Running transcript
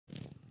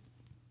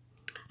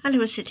Hello,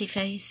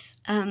 Citifaith.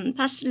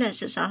 Pastor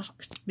Les has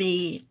asked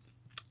me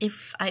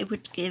if I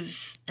would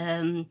give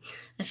a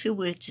few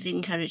words of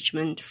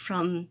encouragement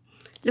from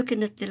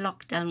looking at the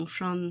lockdown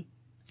from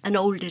an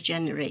older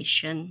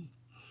generation.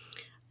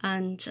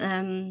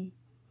 And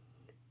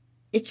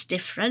it's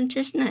different,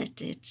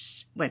 isn't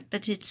it?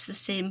 But it's the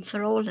same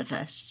for all of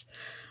us.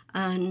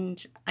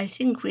 And I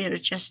think we're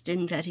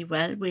adjusting very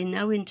well. We're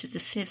now into the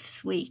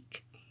 5th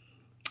week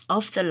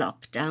of the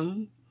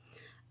lockdown.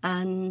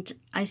 And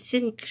I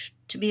think,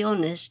 to be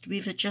honest,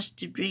 we've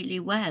adjusted really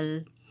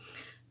well.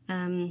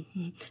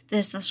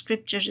 There's the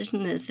scripture,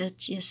 isn't it,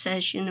 that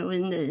says, in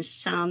the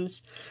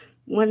Psalms,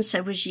 once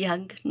I was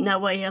young,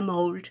 now I am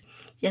old,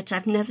 yet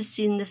I've never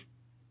seen the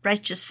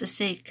righteous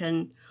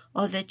forsaken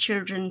or their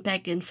children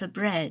begging for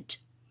bread.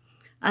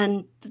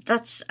 And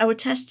that's our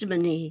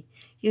testimony.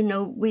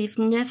 We've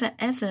never,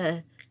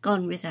 ever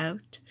gone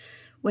without.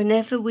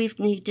 Whenever we've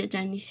needed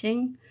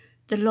anything,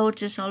 the Lord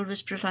has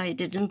always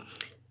provided. And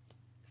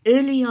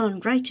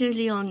right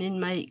early on in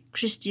my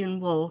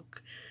Christian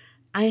walk,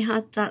 I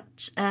had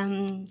that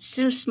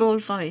still small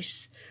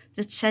voice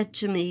that said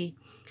to me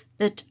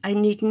that I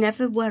need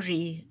never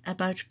worry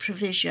about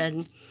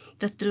provision,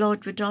 that the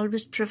Lord would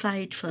always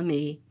provide for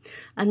me.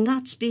 And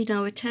that's been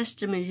our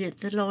testimony,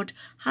 that the Lord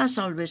has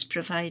always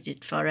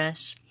provided for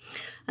us.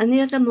 And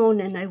the other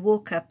morning I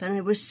woke up and I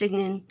was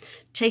singing,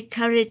 "Take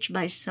courage,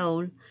 my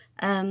soul,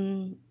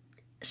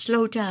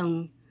 slow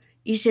down,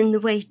 He's in the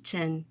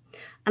waiting."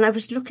 And I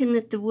was looking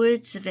at the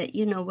words of it,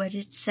 where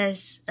it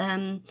says,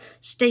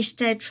 "Stay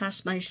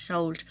steadfast, my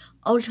soul,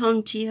 hold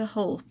on to your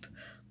hope,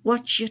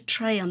 watch your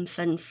triumph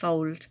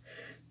unfold,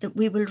 that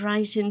we will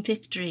rise in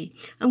victory."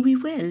 And we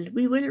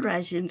will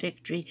rise in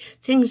victory.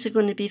 Things are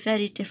going to be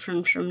very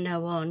different from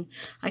now on.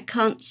 I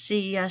can't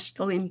see us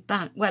going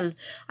back. Well,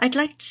 I'd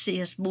like to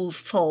see us move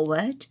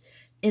forward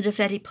in a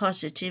very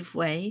positive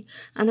way,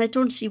 and I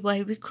don't see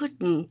why we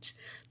couldn't.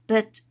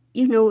 But,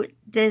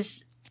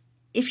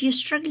 if you're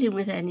struggling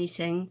with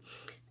anything,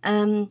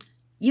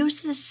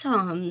 use the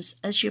Psalms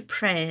as your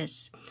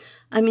prayers.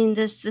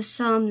 There's the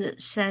Psalm that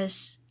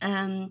says,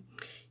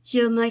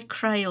 "Hear my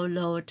cry, O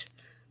Lord,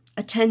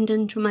 attend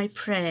unto my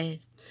prayer.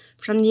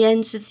 From the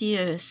ends of the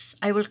earth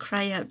I will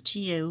cry out to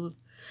you.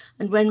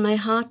 And when my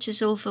heart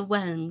is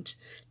overwhelmed,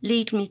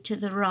 lead me to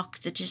the rock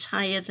that is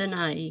higher than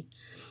I."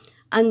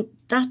 And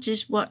that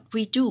is what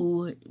we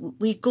do.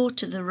 We go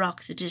to the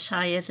rock that is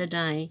higher than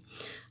I.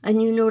 And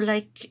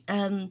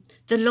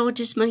the Lord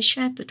is my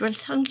shepherd. Well,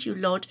 thank you,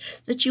 Lord,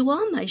 that you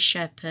are my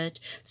shepherd,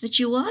 that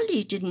you are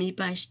leading me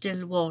by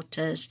still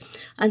waters.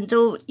 And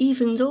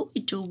even though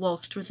we do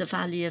walk through the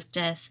valley of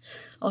death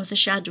or the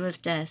shadow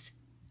of death,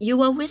 you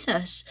are with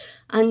us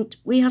and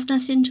we have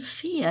nothing to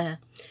fear.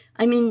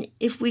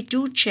 If we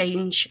do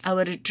change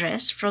our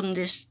address from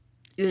this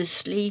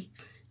earthly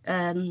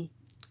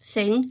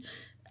thing,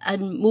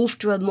 and move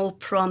to a more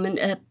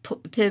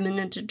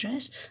permanent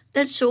address,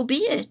 then so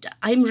be it.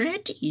 I'm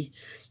ready.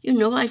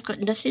 I've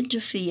got nothing to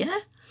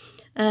fear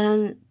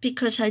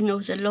because I know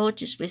the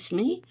Lord is with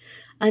me.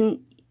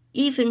 And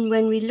even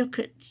when we look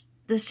at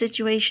the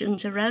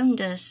situations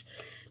around us,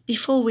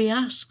 before we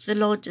ask, the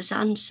Lord has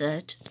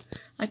answered.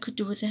 I could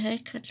do with a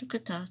haircut. Look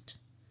at that.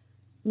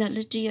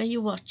 Melody, are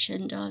you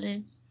watching,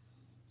 darling?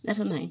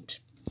 Never mind.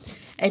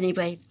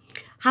 Anyway,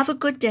 have a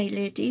good day,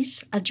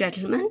 ladies and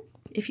gentlemen,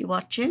 if you're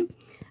watching.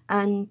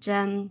 And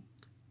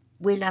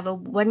we'll have a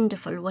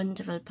wonderful,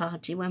 wonderful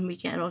party when we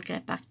all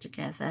get back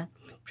together.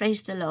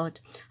 Praise the Lord.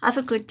 Have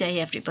a good day,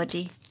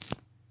 everybody.